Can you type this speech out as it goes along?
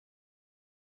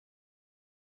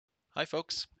Hi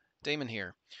folks, Damon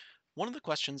here. One of the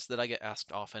questions that I get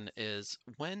asked often is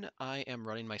when I am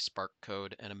running my Spark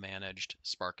code in a managed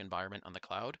Spark environment on the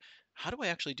cloud, how do I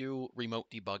actually do remote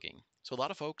debugging? So a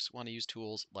lot of folks want to use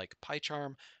tools like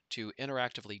PyCharm to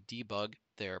interactively debug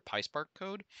their PySpark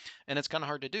code, and it's kind of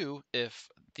hard to do if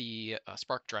the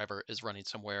Spark driver is running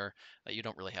somewhere that you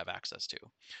don't really have access to.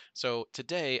 So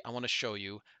today I want to show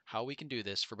you how we can do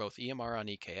this for both EMR on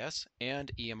EKS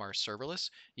and EMR Serverless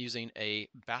using a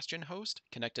Bastion host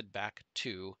connected back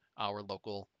to our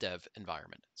local dev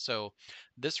environment. So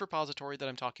this repository that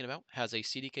I'm talking about has a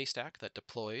CDK stack that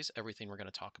deploys everything we're going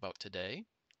to talk about today.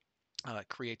 It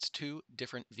creates two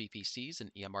different VPCs,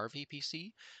 an EMR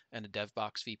VPC and a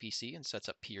DevBox VPC, and sets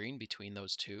up peering between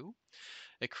those two.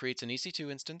 It creates an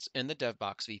EC2 instance in the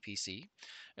DevBox VPC,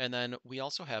 and then we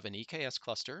also have an EKS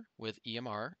cluster with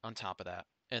EMR on top of that,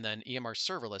 and then EMR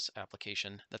serverless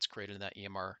application that's created in that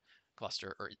EMR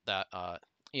cluster or that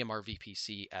EMR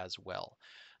VPC as well.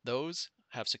 Those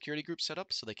have security groups set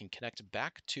up so they can connect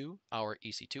back to our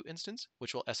EC2 instance,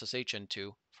 which will SSH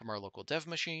into from our local dev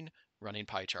machine running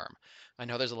PyCharm. I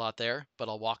know there's a lot there, but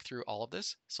I'll walk through all of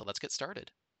this, so let's get started.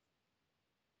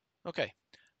 Okay,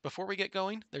 before we get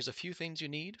going, there's a few things you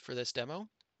need for this demo.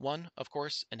 One, of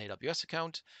course, an AWS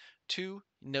account. Two,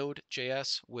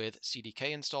 Node.js with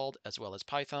CDK installed, as well as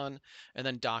Python, and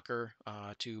then Docker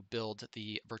to build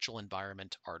the virtual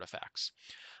environment artifacts.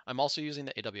 I'm also using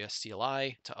the AWS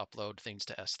CLI to upload things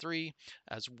to S3,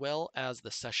 as well as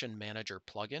the Session Manager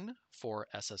plugin for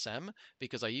SSM,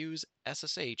 because I use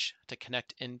SSH to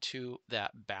connect into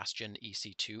that Bastion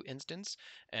EC2 instance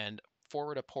and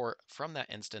forward a port from that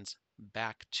instance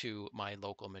back to my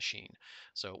local machine.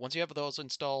 So once you have those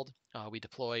installed, we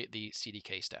deploy the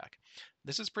CDK stack.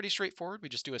 This is pretty straightforward. We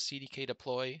just do a CDK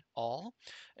deploy all,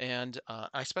 and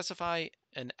I specify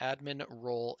an admin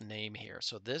role name here.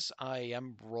 So this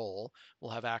IAM role will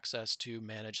have access to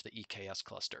manage the EKS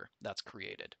cluster that's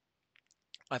created.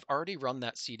 I've already run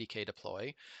that CDK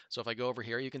deploy. So if I go over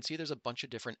here, you can see there's a bunch of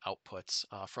different outputs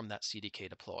from that CDK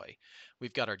deploy.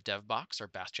 We've got our dev box, our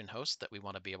Bastion host that we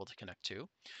want to be able to connect to.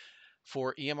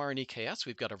 For EMR and EKS,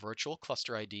 we've got a virtual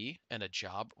cluster ID and a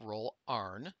job role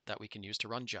ARN that we can use to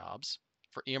run jobs.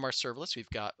 For EMR serverless, we've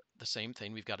got the same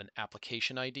thing. We've got an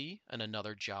application ID and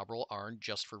another job role ARN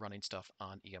just for running stuff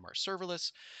on EMR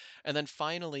serverless. And then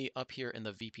finally, up here in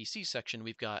the VPC section,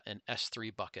 we've got an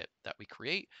S3 bucket that we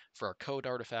create for our code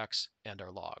artifacts and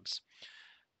our logs.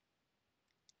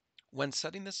 When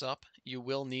setting this up, you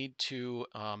will need to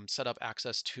set up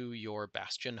access to your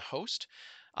Bastion host.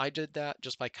 I did that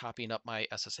just by copying up my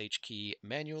SSH key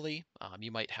manually.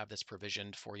 You might have this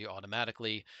provisioned for you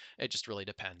automatically. It just really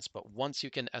depends. But once you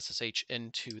can SSH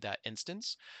into that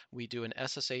instance, we do an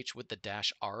SSH with the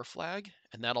 -r flag,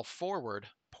 and that'll forward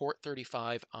port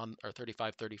 35 on or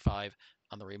 3535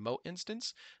 on the remote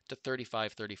instance to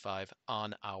 3535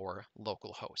 on our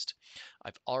local host.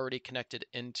 I've already connected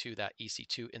into that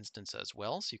EC2 instance as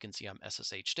well, so you can see I'm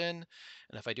SSH'd in.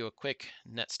 And if I do a quick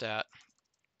netstat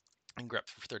and grep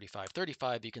for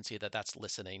 3535, you can see that that's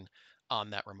listening on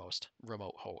that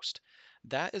remote host.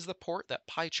 That is the port that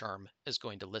PyCharm is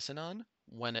going to listen on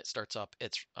when it starts up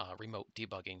its remote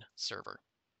debugging server.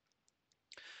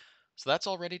 So that's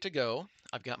all ready to go.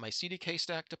 I've got my CDK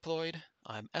stack deployed.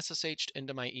 I'm SSH'd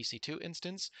into my EC2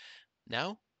 instance.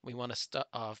 Now we want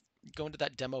to go into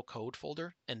that demo code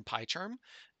folder in PyCharm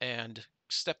and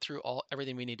step through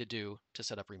everything we need to do to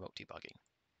set up remote debugging.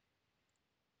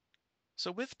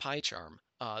 So with PyCharm,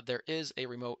 there is a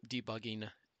remote debugging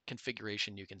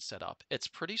configuration you can set up. It's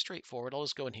pretty straightforward. I'll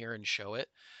just go in here and show it.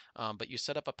 But you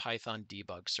set up a Python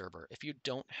debug server. If you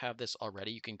don't have this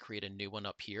already, you can create a new one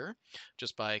up here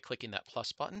just by clicking that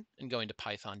plus button and going to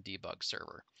Python debug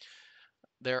server.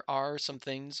 There are some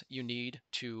things you need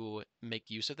to make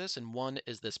use of this, and one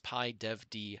is this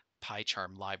pydevd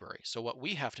PyCharm library. So what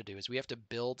we have to do is we have to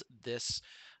build this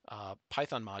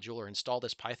Python module or install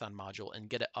this Python module and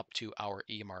get it up to our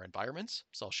EMR environments.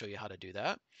 So I'll show you how to do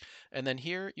that. And then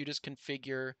here you just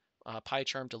configure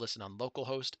PyCharm to listen on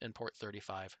localhost and port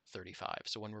 3535.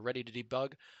 So when we're ready to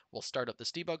debug, we'll start up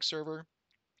this debug server.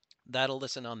 That'll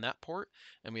listen on that port,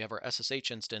 and we have our SSH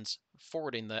instance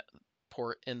forwarding that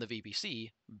port in the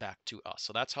VPC back to us.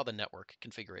 So that's how the network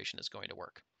configuration is going to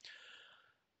work.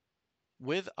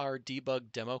 With our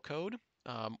debug demo code,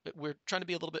 we're trying to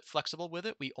be a little bit flexible with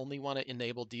it. We only want to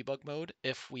enable debug mode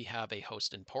if we have a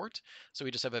host and port. So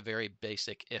we just have a very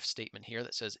basic if statement here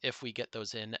that says if we get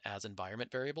those in as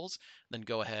environment variables, then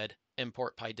go ahead,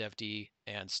 import pydevd,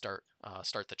 and start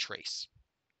the trace.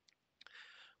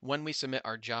 When we submit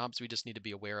our jobs, we just need to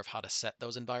be aware of how to set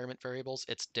those environment variables.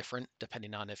 It's different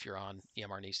depending on if you're on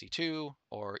EMR and EC2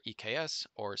 or EKS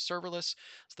or serverless.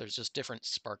 So there's just different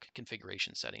Spark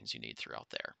configuration settings you need throughout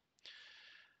there.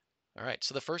 All right,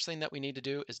 so the first thing that we need to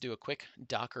do is do a quick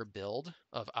Docker build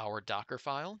of our Docker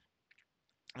file.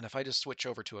 And if I just switch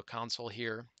over to a console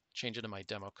here, change it to my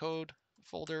demo code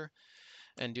folder,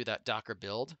 and do that Docker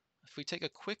build, if we take a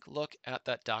quick look at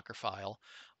that Docker file,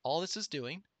 all this is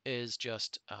doing is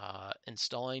just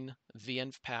installing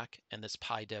venvpack and this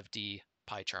pydevd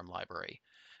PyCharm library.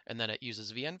 And then it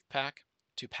uses venvpack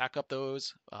to pack up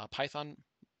those Python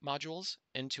modules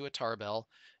into a tarbell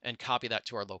and copy that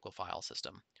to our local file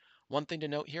system. One thing to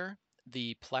note here,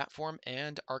 the platform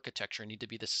and architecture need to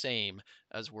be the same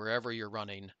as wherever you're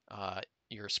running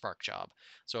your Spark job.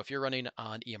 So if you're running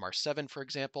on EMR 7, for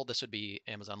example, this would be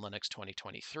Amazon Linux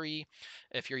 2023.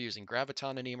 If you're using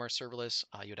Graviton and EMR Serverless,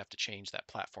 you'd have to change that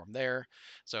platform there.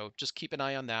 So just keep an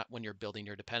eye on that when you're building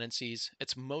your dependencies.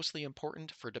 It's mostly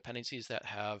important for dependencies that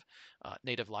have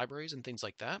native libraries and things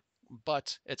like that,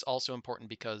 but it's also important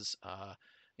because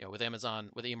with Amazon,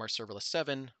 with EMR Serverless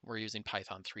 7, we're using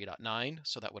Python 3.9,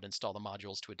 so that would install the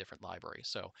modules to a different library.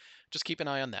 So just keep an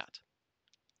eye on that.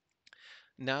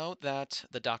 Now that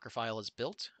the Docker file is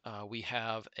built, we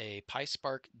have a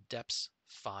PySpark deps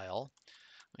file.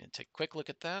 I'm going to take a quick look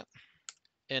at that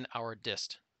in our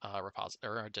dist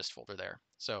repository, or our dist folder there.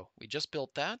 So we just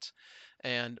built that,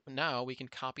 and now we can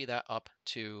copy that up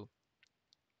to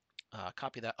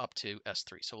S3.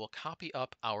 So we'll copy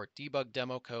up our debug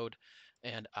demo code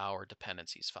and our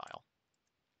dependencies file.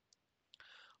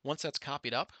 Once that's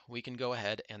copied up, we can go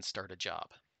ahead and start a job.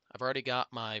 I've already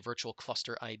got my virtual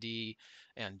cluster ID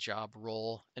and job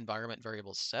role environment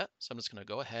variables set, so I'm just going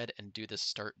to go ahead and do this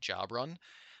start job run.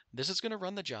 This is going to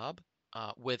run the job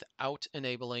without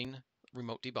enabling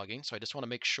remote debugging, so I just want to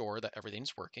make sure that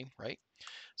everything's working, right?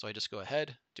 So I just go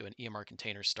ahead, do an EMR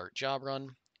container start job run.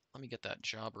 Let me get that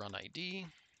job run ID.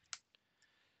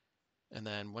 And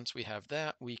then once we have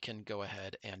that, we can go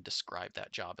ahead and describe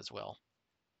that job as well.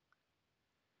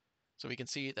 So we can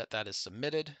see that that is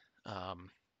submitted.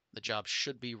 The job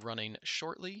should be running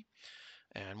shortly.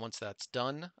 And once that's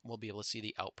done, we'll be able to see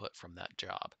the output from that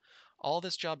job. All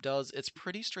this job does, it's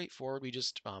pretty straightforward. We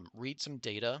just read some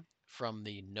data from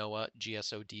the NOAA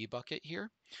GSOD bucket here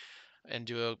and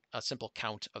do a simple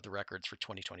count of the records for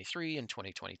 2023 and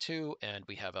 2022. And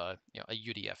we have a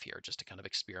UDF here just to kind of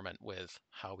experiment with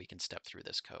how we can step through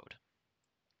this code.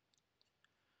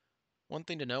 One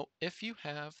thing to note, if you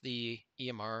have the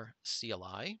EMR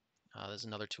CLI, there's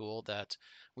another tool that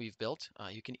we've built.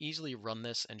 You can easily run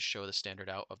this and show the standard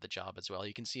out of the job as well.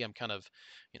 You can see I'm kind of,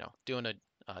 doing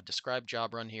a describe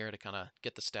job run here to kind of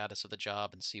get the status of the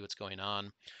job and see what's going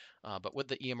on. But with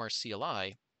the EMR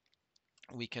CLI,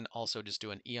 we can also just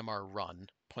do an EMR run,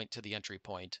 point to the entry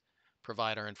point,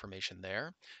 provide our information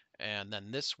there, and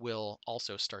then this will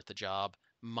also start the job,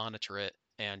 monitor it,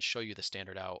 and show you the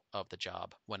standard out of the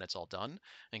job when it's all done,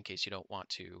 in case you don't want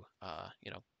to,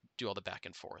 do all the back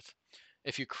and forth.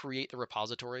 If you create the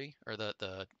repository or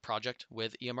the project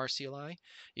with EMR CLI,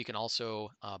 you can also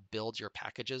build your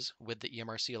packages with the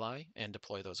EMR CLI and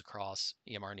deploy those across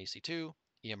EMR and EC2,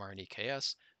 EMR and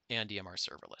EKS, and EMR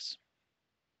Serverless.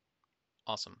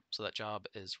 Awesome. So that job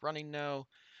is running now,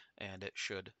 and it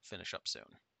should finish up soon.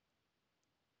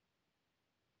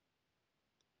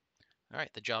 All right,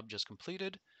 the job just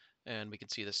completed, and we can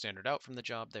see the standard out from the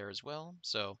job there as well.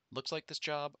 So looks like this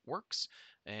job works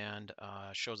and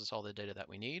shows us all the data that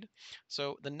we need.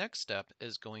 So the next step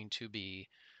is going to be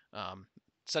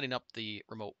setting up the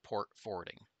remote port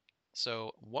forwarding.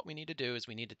 So what we need to do is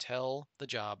we need to tell the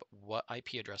job what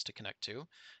IP address to connect to.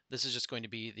 This is just going to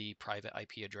be the private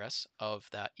IP address of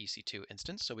that EC2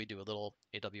 instance. So we do a little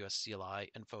AWS CLI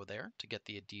info there to get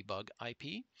the debug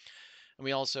IP. And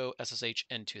we also SSH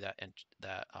into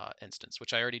that instance,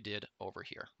 which I already did over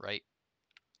here, right?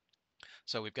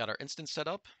 So we've got our instance set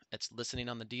up. It's listening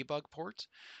on the debug port.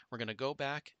 We're going to go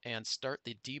back and start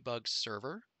the debug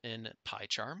server in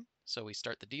PyCharm. So we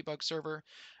start the debug server,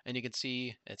 and you can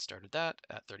see it started that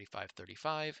at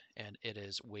 3535, and it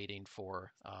is waiting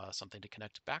for something to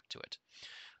connect back to it.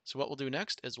 So what we'll do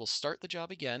next is we'll start the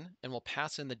job again, and we'll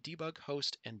pass in the debug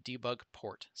host and debug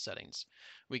port settings.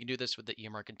 We can do this with the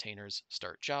EMR containers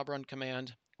start job run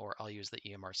command, or I'll use the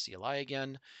EMR CLI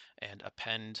again and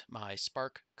append my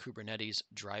Spark Kubernetes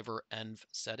driver env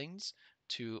settings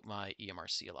to my EMR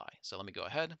CLI. So let me go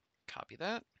ahead, copy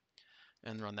that,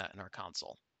 and run that in our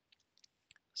console.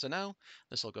 So now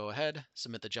this will go ahead,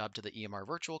 submit the job to the EMR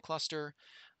virtual cluster.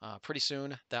 Pretty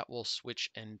soon that will switch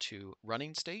into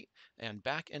running state. And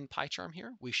back in PyCharm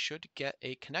here, we should get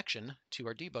a connection to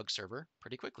our debug server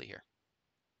pretty quickly here.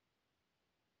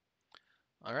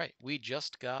 All right, we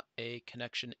just got a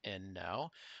connection in now.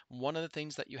 One of the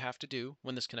things that you have to do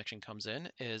when this connection comes in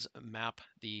is map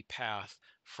the path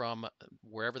from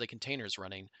wherever the container is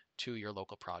running to your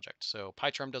local project. So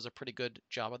PyCharm does a pretty good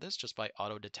job of this just by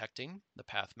auto-detecting the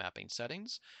path mapping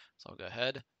settings. So I'll go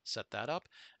ahead, set that up,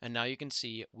 and now you can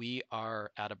see we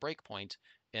are at a breakpoint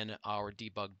in our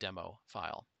debug demo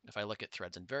file. If I look at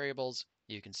threads and variables,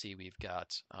 you can see we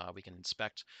can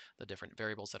inspect the different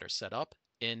variables that are set up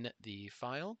in the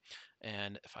file.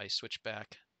 And if I switch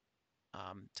back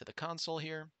to the console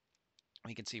here,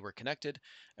 we can see we're connected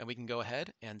and we can go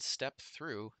ahead and step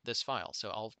through this file. So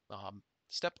I'll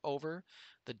step over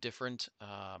the different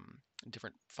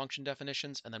function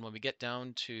definitions. And then when we get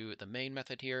down to the main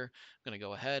method here, I'm going to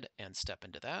go ahead and step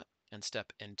into that and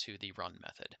step into the run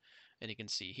method. And you can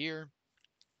see here,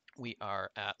 we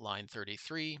are at line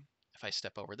 33. If I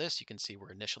step over this, you can see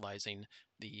we're initializing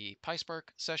the PySpark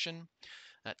session.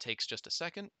 That takes just a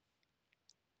second.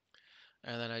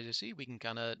 And then as you see, we can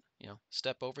kind of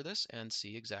step over this and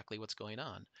see exactly what's going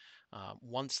on.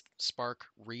 Once Spark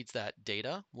reads that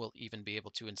data, we'll even be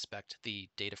able to inspect the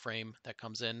data frame that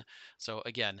comes in. So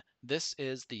again, this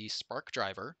is the Spark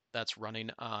driver that's running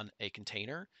on a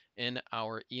container in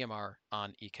our EMR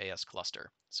on EKS cluster.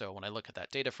 So when I look at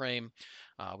that data frame,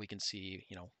 we can see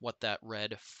what that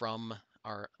read from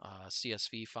our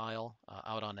CSV file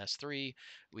out on S3.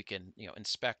 We can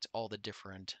inspect all the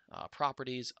different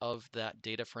properties of that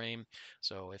data frame.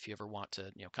 So if you ever want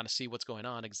to kind of see what's going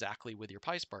on exactly with your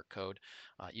PySpark code,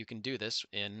 you can do this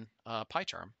in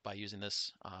PyCharm by using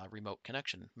this remote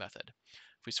connection method.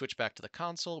 If we switch back to the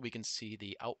console, we can see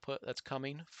the output that's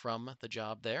coming from the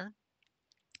job there.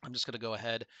 I'm just going to go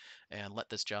ahead and let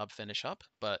this job finish up,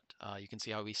 but you can see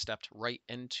how we stepped right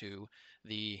into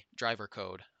the driver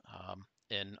code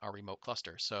in our remote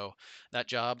cluster. So that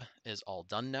job is all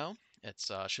done now. It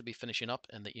should be finishing up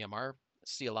in the EMR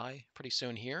CLI pretty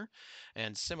soon here.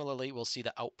 And similarly, we'll see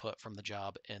the output from the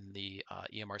job in the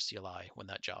EMR CLI when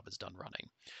that job is done running.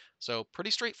 So pretty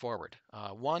straightforward.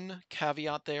 One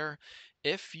caveat there,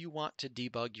 if you want to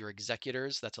debug your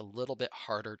executors, that's a little bit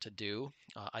harder to do.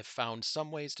 I've found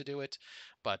some ways to do it,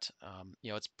 but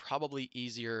it's probably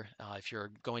easier if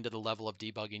you're going to the level of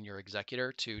debugging your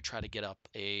executor to try to get up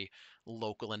a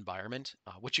local environment,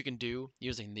 which you can do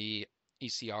using the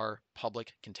ECR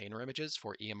public container images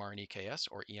for EMR and EKS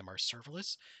or EMR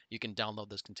Serverless. You can download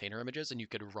those container images and you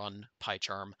could run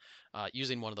PyCharm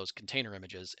using one of those container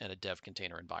images in a dev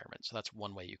container environment. So that's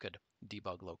one way you could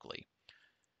debug locally.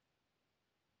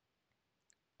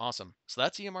 Awesome. So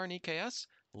that's EMR and EKS.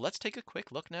 Let's take a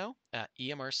quick look now at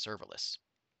EMR Serverless.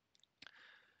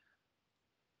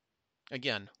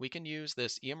 Again, we can use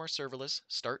this EMR Serverless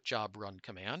start job run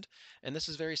command, and this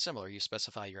is very similar. You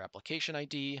specify your application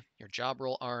ID, your job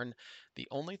role ARN. The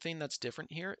only thing that's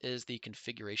different here is the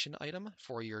configuration item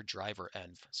for your driver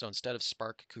env. So instead of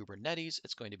Spark Kubernetes,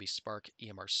 it's going to be Spark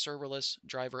EMR Serverless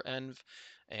driver env,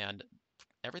 and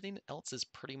everything else is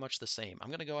pretty much the same. I'm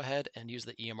going to go ahead and use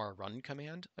the EMR run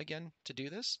command again to do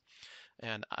this.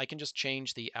 And I can just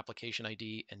change the application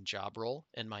ID and job role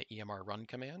in my EMR run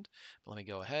command. But let me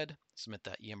go ahead, submit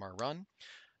that EMR run.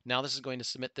 Now this is going to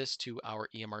submit this to our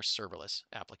EMR serverless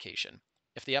application.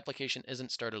 If the application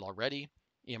isn't started already,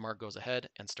 EMR goes ahead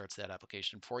and starts that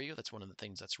application for you. That's one of the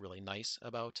things that's really nice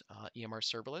about EMR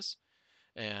serverless.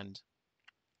 And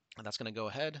that's going to go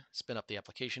ahead, spin up the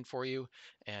application for you,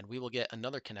 and we will get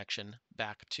another connection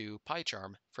back to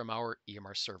PyCharm from our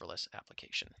EMR serverless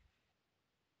application.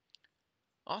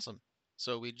 Awesome.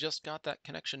 So we just got that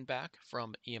connection back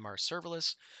from EMR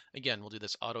Serverless. Again, we'll do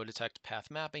this auto detect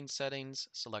path mapping settings,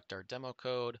 select our demo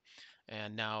code,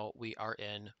 and now we are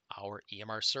in our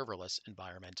EMR Serverless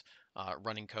environment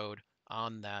running code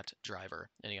on that driver.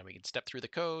 And again, we can step through the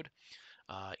code,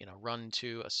 run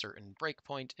to a certain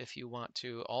breakpoint if you want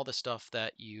to, all the stuff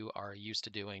that you are used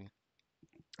to doing.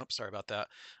 Oh, sorry about that.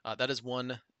 That is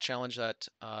one challenge that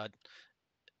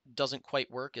doesn't quite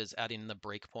work is adding the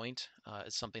breakpoint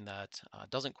is something that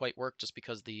doesn't quite work just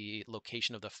because the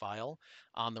location of the file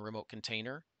on the remote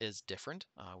container is different.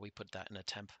 We put that in a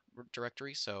temp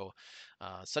directory, so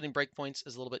setting breakpoints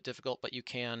is a little bit difficult, but you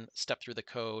can step through the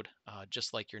code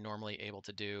just like you're normally able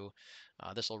to do.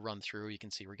 This will run through. You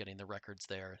can see we're getting the records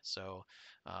there. So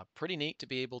pretty neat to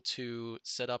be able to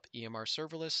set up EMR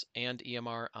serverless and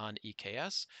EMR on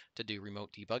EKS to do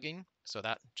remote debugging. So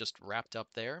that just wrapped up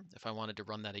there. If I wanted to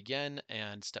run that again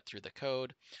and step through the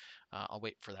code, I'll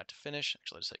wait for that to finish.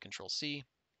 Actually, I'll just hit Control C.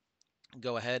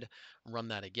 Go ahead, run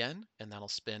that again, and that'll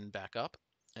spin back up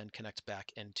and connect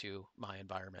back into my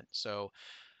environment. So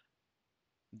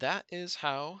that is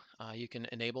how you can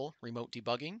enable remote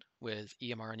debugging with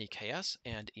EMR and EKS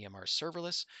and EMR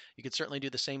Serverless. You could certainly do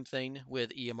the same thing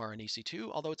with EMR and EC2,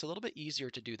 although it's a little bit easier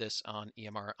to do this on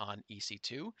EMR on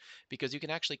EC2 because you can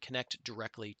actually connect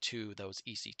directly to those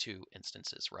EC2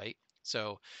 instances, right?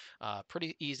 So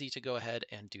pretty easy to go ahead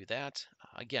and do that.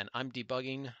 Again, I'm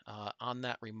debugging on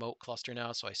that remote cluster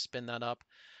now, so I spin that up.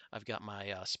 I've got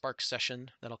my Spark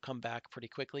session that'll come back pretty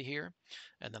quickly here,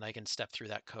 and then I can step through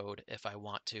that code if I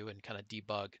want to and kind of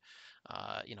debug,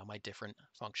 my different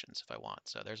functions if I want.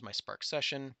 So there's my Spark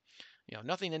session.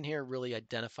 Nothing in here really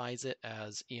identifies it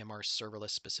as EMR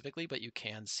serverless specifically, but you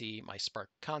can see my Spark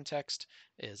context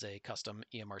is a custom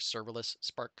EMR serverless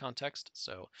Spark context.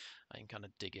 So I can kind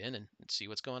of dig in and see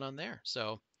what's going on there.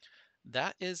 So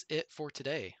that is it for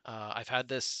today. I've had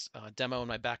this demo in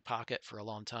my back pocket for a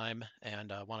long time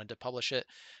and wanted to publish it,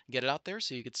 get it out there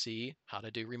so you could see how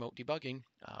to do remote debugging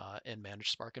in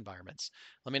managed Spark environments.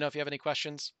 Let me know if you have any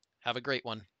questions. Have a great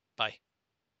one. Bye.